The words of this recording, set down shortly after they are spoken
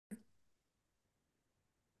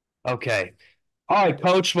Okay. All right,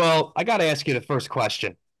 Coach. Well, I got to ask you the first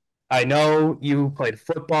question. I know you played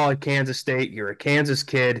football at Kansas State. You're a Kansas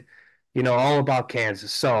kid. You know all about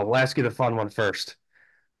Kansas. So I'll ask you the fun one first.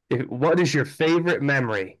 What is your favorite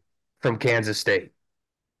memory from Kansas State?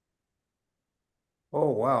 Oh,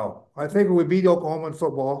 wow. I think we beat Oklahoma in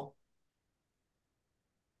football.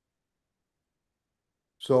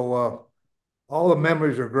 So all the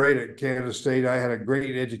memories are great at Kansas State. I had a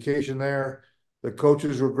great education there. The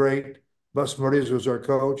coaches were great. Bus Murdays was our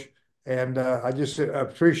coach. And I just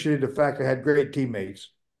appreciated the fact I had great teammates.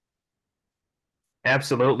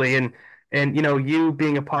 Absolutely. And you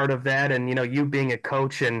being a part of that and you being a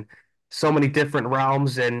coach in so many different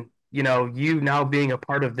realms and you now being a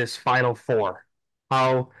part of this Final Four.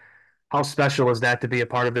 How how special is that to be a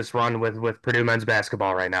part of this run with Purdue men's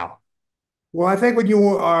basketball right now? Well, I think when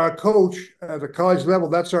you are a coach at the college level,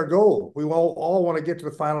 that's our goal. We all want to get to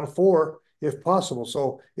the Final Four if possible.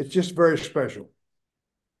 So it's just very special.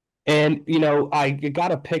 And I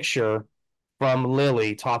got a picture from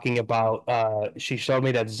Lily talking about she showed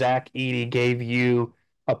me that Zach Edey gave you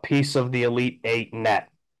a piece of the Elite Eight net.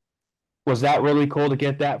 Was that really cool to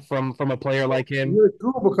get that from a player like him? Really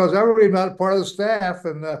cool because I really not part of the staff,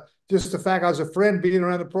 and just the fact I was a friend being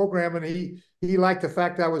around the program, and he liked the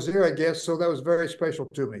fact I was there, I guess. So that was very special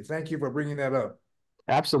to me. Thank you for bringing that up.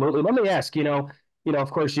 Absolutely. Let me ask,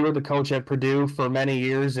 of course, you were the coach at Purdue for many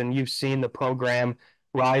years, and you've seen the program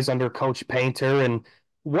rise under Coach Painter. And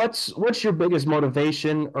what's your biggest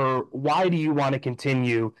motivation, or why do you want to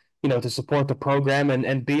continue, to support the program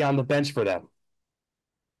and be on the bench for them?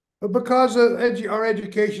 But because our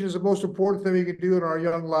education is the most important thing we can do in our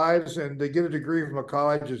young lives, and to get a degree from a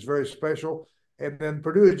college is very special. And then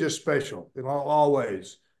Purdue is just special in all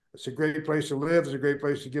ways. It's a great place to live. It's a great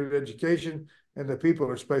place to get an education, and the people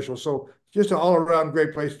are special. So just an all around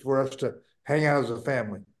great place for us to hang out as a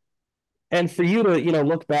family. And for you to,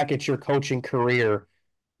 look back at your coaching career,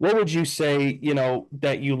 what would you say,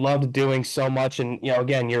 that you loved doing so much? And,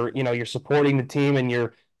 again, you're supporting the team and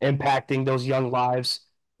you're impacting those young lives.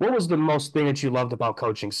 What was the most thing that you loved about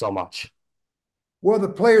coaching so much? Well, the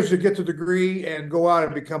players who get the degree and go out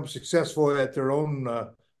and become successful at their own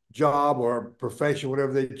job or profession,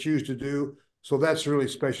 whatever they choose to do. So that's really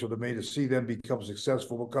special to me to see them become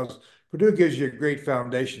successful because Purdue gives you a great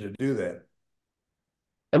foundation to do that.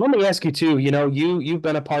 And let me ask you too, you've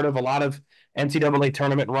been a part of a lot of NCAA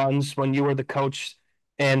tournament runs when you were the coach.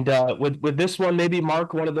 And would this one maybe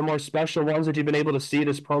mark one of the more special ones that you've been able to see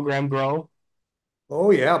this program grow?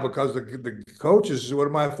 Oh yeah, because the coach is one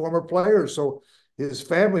of my former players, so his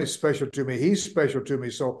family is special to me. He's special to me.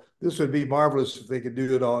 So this would be marvelous if they could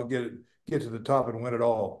do it all, get to the top and win it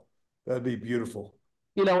all. That'd be beautiful.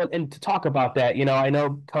 And to talk about that, I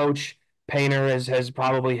know Coach Painter has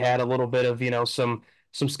probably had a little bit of, some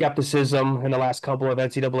skepticism in the last couple of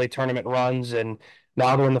NCAA tournament runs, and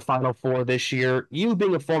now they're in the Final Four this year. You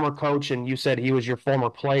being a former coach, and you said he was your former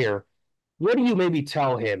player, what do you maybe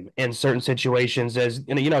tell him in certain situations? As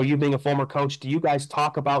you being a former coach, do you guys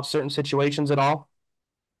talk about certain situations at all?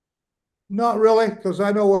 Not really, because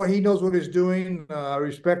I know what he knows what he's doing. I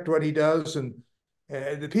respect what he does, and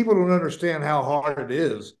the people don't understand how hard it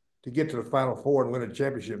is to get to the Final Four and win a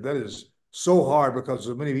championship. That is so hard because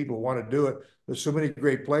so many people want to do it. There's so many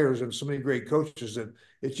great players and so many great coaches that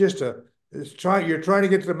it's just a it's trying. You're trying to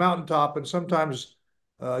get to the mountaintop, and sometimes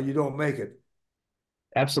you don't make it.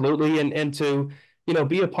 Absolutely, and to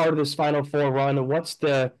be a part of this Final Four run. What's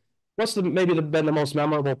the maybe been the most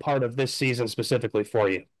memorable part of this season specifically for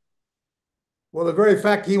you? Well, the very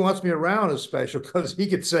fact he wants me around is special because he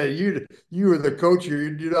could say you are the coach,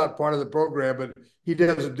 you're not part of the program, but he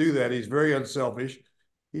doesn't do that. He's very unselfish.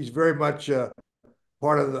 He's very much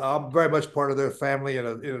part of I'm very much part of their family in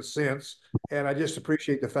a sense, and I just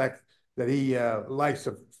appreciate the fact that he likes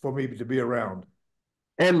for me to be around.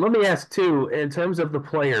 And let me ask too, in terms of the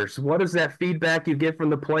players, what is that feedback you get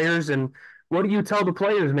from the players, and what do you tell the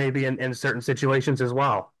players maybe in certain situations as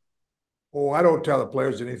well? Oh, I don't tell the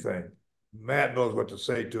players anything. Matt knows what to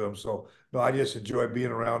say to them, so no, I just enjoy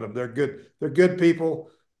being around them. They're good. They're good people.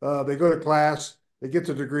 They go to class, they get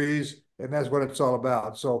the degrees, and that's what it's all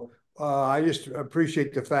about. So I just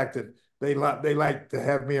appreciate the fact that they like to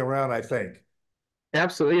have me around. I think.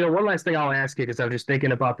 Absolutely. One last thing I'll ask you because I was just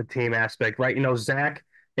thinking about the team aspect, right? Zach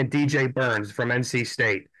and DJ Burns from NC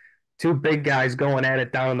State, two big guys going at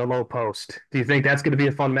it down in the low post. Do you think that's going to be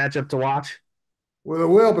a fun matchup to watch? Well, it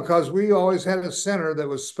will because we always had a center that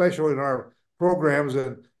was special in our programs,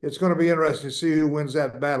 and it's going to be interesting to see who wins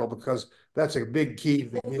that battle because that's a big key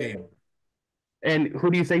to the game. And who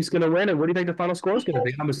do you think is going to win? And what do you think the final score is going to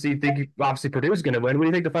be? Obviously, you think obviously Purdue's going to win. What do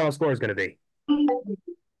you think the final score is going to be?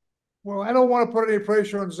 Well, I don't want to put any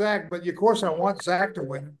pressure on Zach, but of course I want Zach to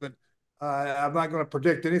win, but I'm not going to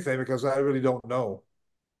predict anything because I really don't know.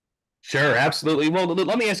 Sure, absolutely. Well,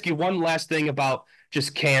 let me ask you one last thing about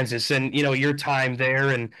just Kansas and your time there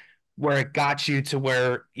and where it got you to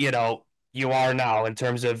where you are now in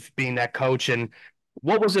terms of being that coach. And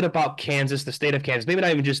what was it about Kansas, the state of Kansas, maybe not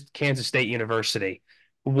even just Kansas State University?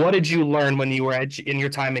 What did you learn when you were in your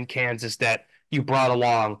time in Kansas that you brought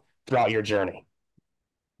along throughout your journey?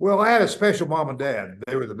 Well, I had a special mom and dad.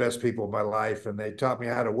 They were the best people in my life, and they taught me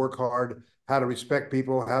how to work hard, how to respect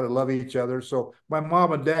people, how to love each other. So my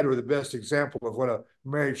mom and dad were the best example of what a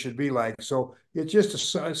marriage should be like. So it's just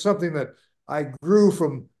something that I grew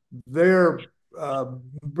from their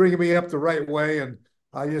bringing me up the right way, and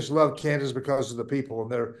I just love Kansas because of the people,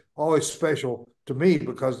 and they're always special to me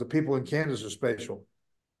because the people in Kansas are special.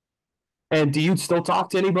 And do you still talk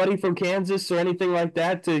to anybody from Kansas or anything like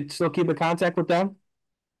that to still keep in contact with them?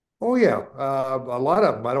 Oh yeah, a lot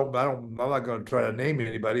of them. I'm not going to try to name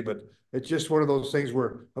anybody, but it's just one of those things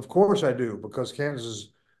where, of course, I do because Kansas has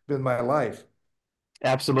been my life.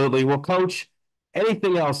 Absolutely. Well, Coach,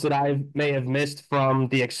 anything else that I may have missed from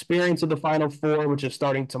the experience of the Final Four, which is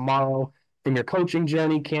starting tomorrow, from your coaching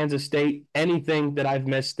journey, Kansas State, anything that I've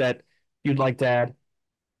missed that you'd like to add?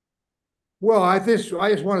 Well, I just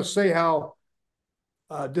want to say how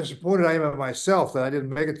disappointed I am in myself that I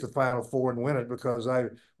didn't make it to the Final Four and win it because I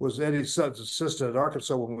was Eddie's son's assistant at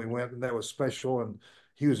Arkansas when we went, and that was special. And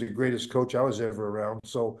he was the greatest coach I was ever around.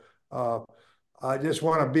 So uh, I just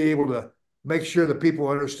want to be able to make sure that people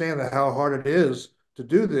understand that how hard it is to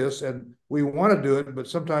do this, and we want to do it, but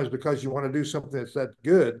sometimes because you want to do something that's that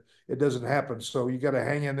good, it doesn't happen. So you got to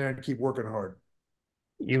hang in there and keep working hard.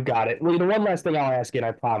 You got it. Well, one last thing I'll ask you, and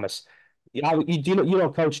I promise. Do you know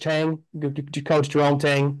Coach Tang, Coach Jerome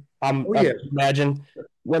Tang? Oh I yes, imagine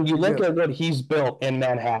when you look yes. at what he's built in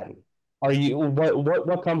Manhattan, are you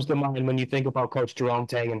what comes to mind when you think about Coach Jerome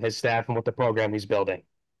Tang and his staff and what the program he's building?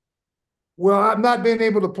 Well, I'm not being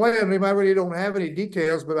able to play on him. I really don't have any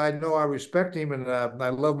details, but I know I respect him and I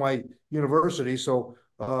love my university. So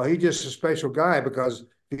he's just a special guy because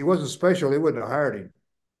if he wasn't special, they wouldn't have hired him.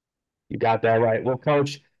 You got that right. Well,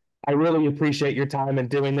 Coach, I really appreciate your time in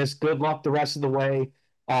doing this. Good luck the rest of the way.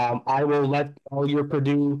 I will let all your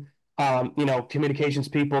Purdue, communications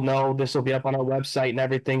people know this will be up on our website and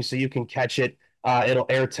everything, so you can catch it. It'll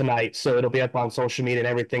air tonight, so it'll be up on social media and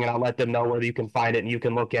everything, and I'll let them know where you can find it and you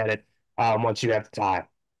can look at it once you have the time.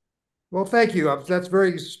 Well, thank you. That's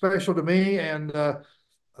very special to me, and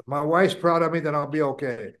my wife's proud of me. Then I'll be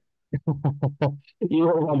okay. You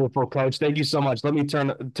are wonderful, Coach. Thank you so much. Let me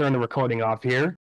turn the recording off here.